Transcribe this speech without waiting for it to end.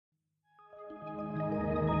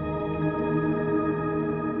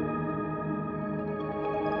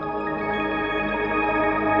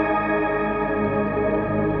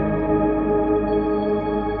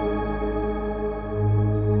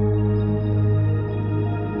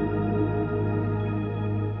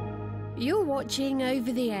Watching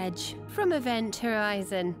Over the Edge from Event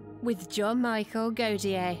Horizon with John Michael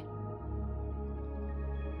Godier.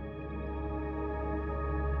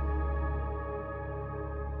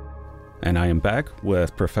 And I am back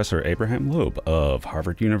with Professor Abraham Loeb of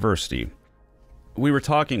Harvard University. We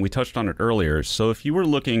touched on it earlier, so if you were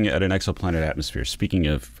looking at an exoplanet atmosphere, speaking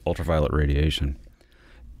of ultraviolet radiation,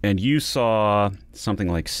 and you saw something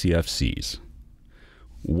like CFCs,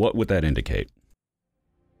 what would that indicate?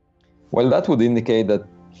 Well, that would indicate that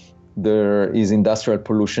there is industrial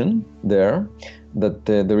pollution there, that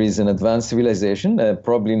there is an advanced civilization,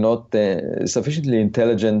 probably not sufficiently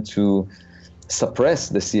intelligent to suppress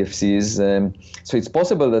the CFCs. So it's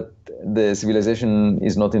possible that the civilization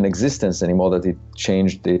is not in existence anymore, that it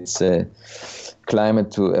changed its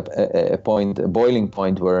climate to a boiling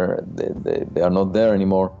point where they are not there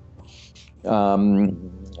anymore.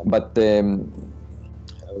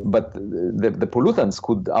 But the pollutants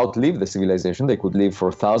could outlive the civilization. They could live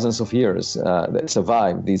for thousands of years. They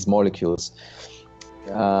survive, these molecules.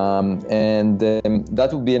 That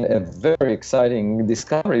would be a very exciting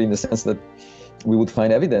discovery in the sense that we would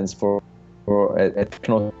find evidence for a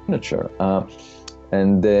technosignature.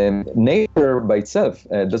 Nature by itself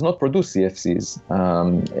does not produce CFCs.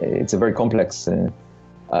 It's a very complex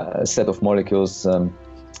set of molecules,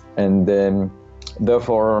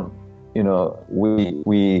 therefore, you know,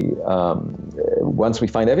 once we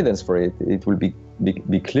find evidence for it, it will be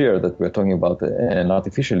clear that we're talking about an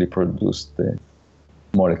artificially produced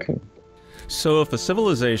molecule. So if a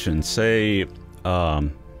civilization, say, not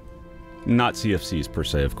CFCs per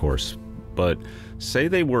se, of course, but say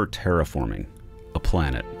they were terraforming a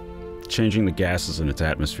planet, changing the gases in its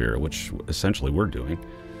atmosphere, which essentially we're doing,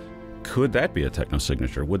 could that be a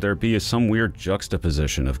technosignature? Would there be some weird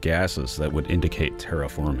juxtaposition of gases that would indicate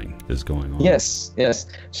terraforming is going on? Yes.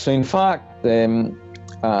 So in fact,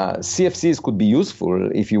 CFCs could be useful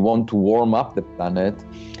if you want to warm up the planet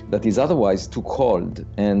that is otherwise too cold.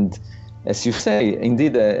 And as you say,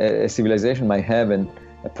 indeed, a civilization might have a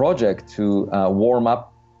project to warm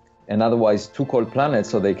up an otherwise too cold planet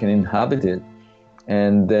so they can inhabit it.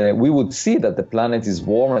 And we would see that the planet is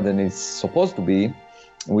warmer than it's supposed to be.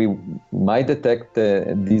 We might detect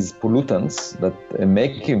these pollutants that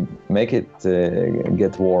make it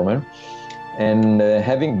get warmer, and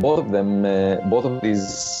having both of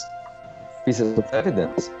these pieces of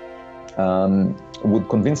evidence would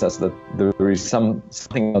convince us that there is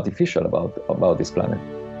something artificial about this planet.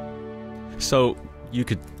 So you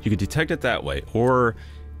could detect it that way, or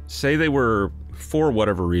say they were, for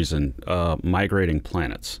whatever reason, migrating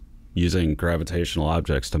planets, using gravitational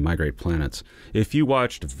objects to migrate planets. If you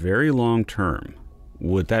watched very long term,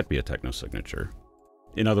 would that be a technosignature?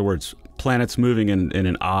 In other words, planets moving in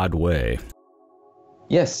an odd way.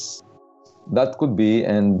 Yes, that could be,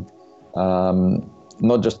 and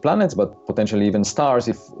not just planets, but potentially even stars,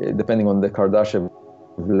 depending on the Kardashev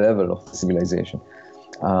level of civilization.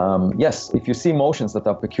 Yes, if you see motions that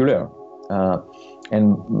are peculiar,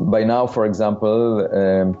 and by now, for example,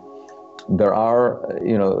 there are,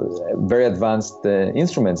 very advanced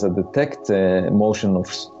instruments that detect motion of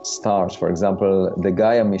stars. For example, the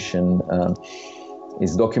Gaia mission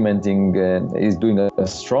is documenting, is doing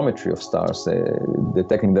astrometry of stars,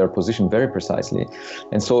 detecting their position very precisely.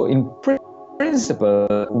 And so in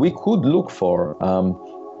principle, we could look for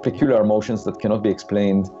peculiar motions that cannot be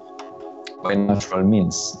explained by natural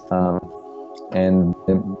means. And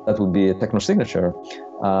that would be a technosignature.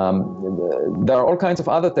 There are all kinds of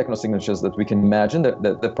other technosignatures that we can imagine.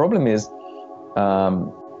 The problem is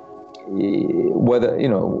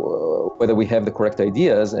whether we have the correct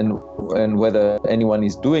ideas and whether anyone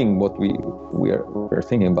is doing what we're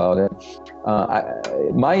thinking about it.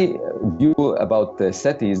 My view about the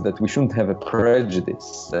SETI is that we shouldn't have a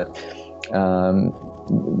prejudice.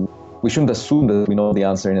 We shouldn't assume that we know the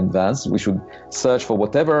answer in advance. We should search for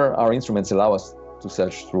whatever our instruments allow us to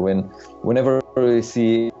search through. And whenever we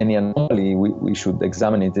see any anomaly, we should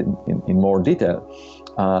examine it in more detail.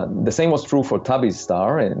 The same was true for Tabby's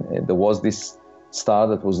star. And there was this star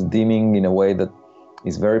that was dimming in a way that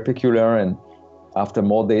is very peculiar. And after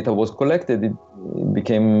more data was collected, it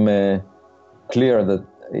became clear that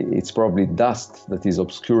it's probably dust that is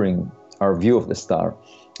obscuring our view of the star.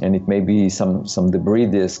 And it may be some debris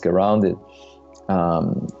disk around it,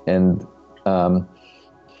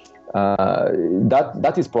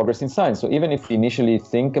 that is progress in science. So even if we initially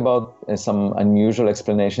think about some unusual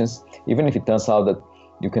explanations, even if it turns out that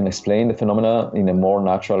you can explain the phenomena in a more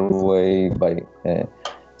natural way by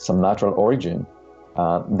some natural origin,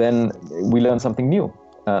 then we learn something new.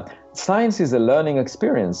 Science is a learning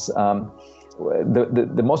experience.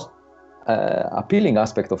 The most appealing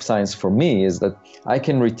aspect of science for me is that I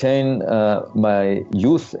can retain my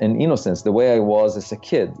youth and innocence the way I was as a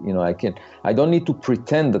kid. I don't need to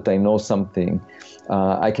pretend that I know something.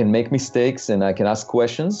 I can make mistakes and I can ask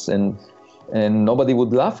questions, and nobody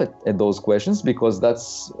would laugh at those questions, because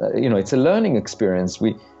that's it's a learning experience.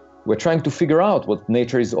 We're trying to figure out what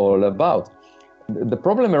nature is all about. The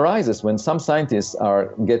problem arises when some scientists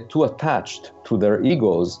get too attached to their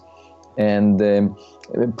egos and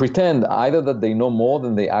pretend either that they know more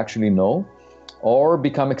than they actually know, or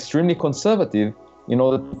become extremely conservative in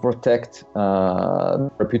order to protect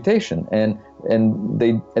reputation. And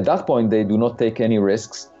they, at that point, they do not take any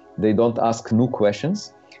risks. They don't ask new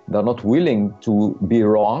questions. They're not willing to be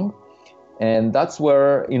wrong. And that's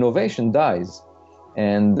where innovation dies.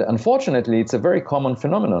 And unfortunately, it's a very common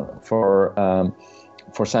phenomenon for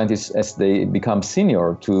scientists as they become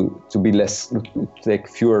senior to take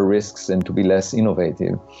fewer risks and to be less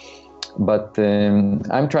innovative. But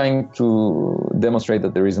I'm trying to demonstrate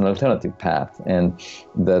that there is an alternative path, and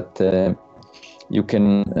that you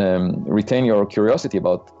can retain your curiosity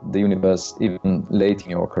about the universe even late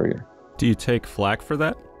in your career. Do you take flack for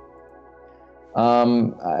that?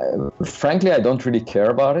 Frankly, I don't really care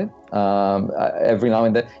about it. Every now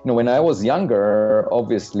and then, when I was younger,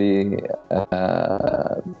 obviously,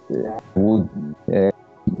 would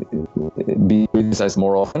be criticized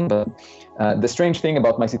more often. But the strange thing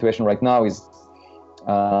about my situation right now is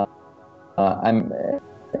I'm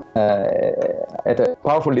at a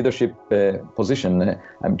powerful leadership position.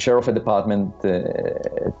 I'm chair of a department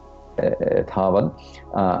at Harvard.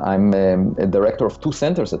 I'm a director of 2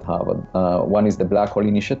 centers at Harvard. One is the Black Hole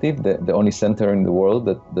Initiative, the only center in the world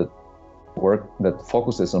that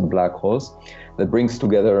focuses on black holes, that brings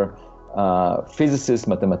together physicists,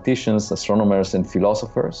 mathematicians, astronomers, and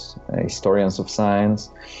philosophers, historians of science.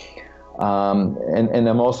 And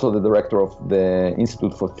I'm also the director of the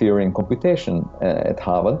Institute for Theory and Computation at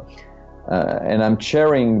Harvard. And I'm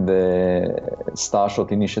chairing the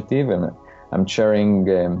Starshot Initiative, and I'm chairing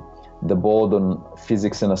the board on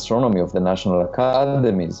physics and astronomy of the national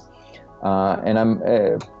academies. And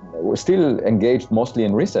we're still engaged mostly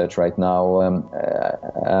in research right now.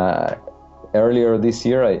 Earlier this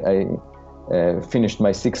year, I finished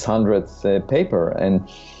my 600th paper. And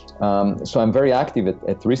so I'm very active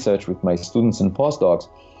at research with my students and postdocs.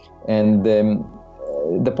 And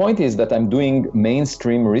the point is that I'm doing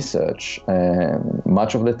mainstream research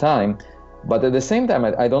much of the time. But at the same time,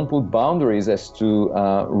 I don't put boundaries as to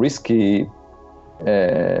risky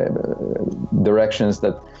directions,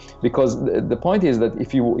 because the point is that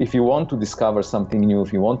if you want to discover something new,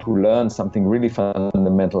 if you want to learn something really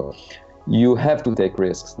fundamental, you have to take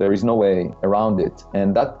risks. There is no way around it.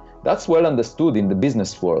 And that's well understood in the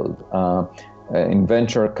business world. In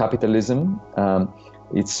venture capitalism,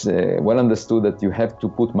 it's well understood that you have to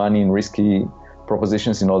put money in risky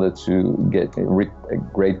propositions in order to get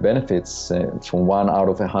great benefits from 1 out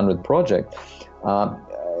of 100 project.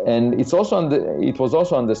 And it was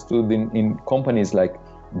also understood in companies like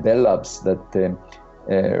Bell Labs that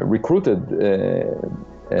recruited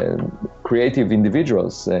creative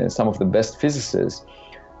individuals, some of the best physicists,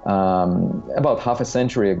 about half a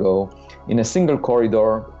century ago, in a single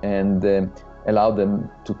corridor, and allowed them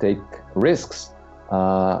to take risks.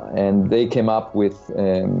 And they came up with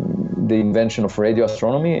the invention of radio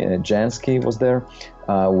astronomy. Jansky was there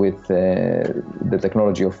with the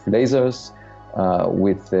technology of lasers,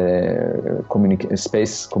 with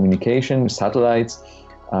space communication, satellites,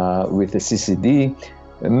 with the CCD.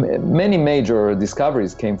 Many major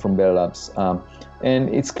discoveries came from Bell Labs. And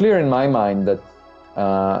it's clear in my mind that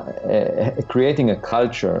creating a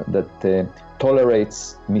culture that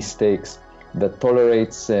tolerates mistakes, that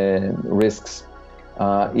tolerates risks,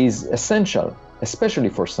 is essential, especially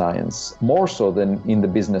for science, more so than in the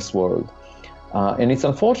business world. And it's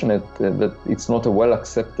unfortunate that it's not a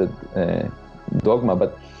well-accepted dogma,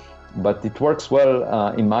 but it works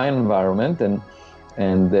well in my environment,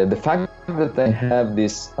 and the fact that I have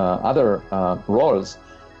these other roles,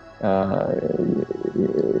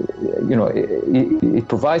 it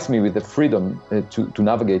provides me with the freedom to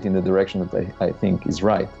navigate in the direction that I think is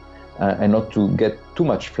right, and not to get too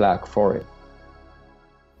much flack for it.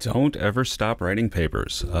 Don't ever stop writing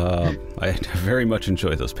papers. I very much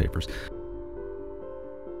enjoy those papers.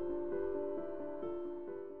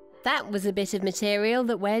 That was a bit of material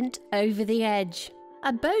that went over the edge.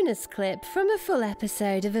 A bonus clip from a full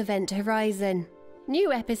episode of Event Horizon.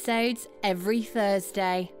 New episodes every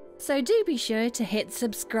Thursday, so do be sure to hit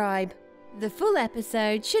subscribe. The full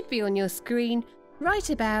episode should be on your screen right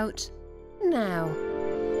about now.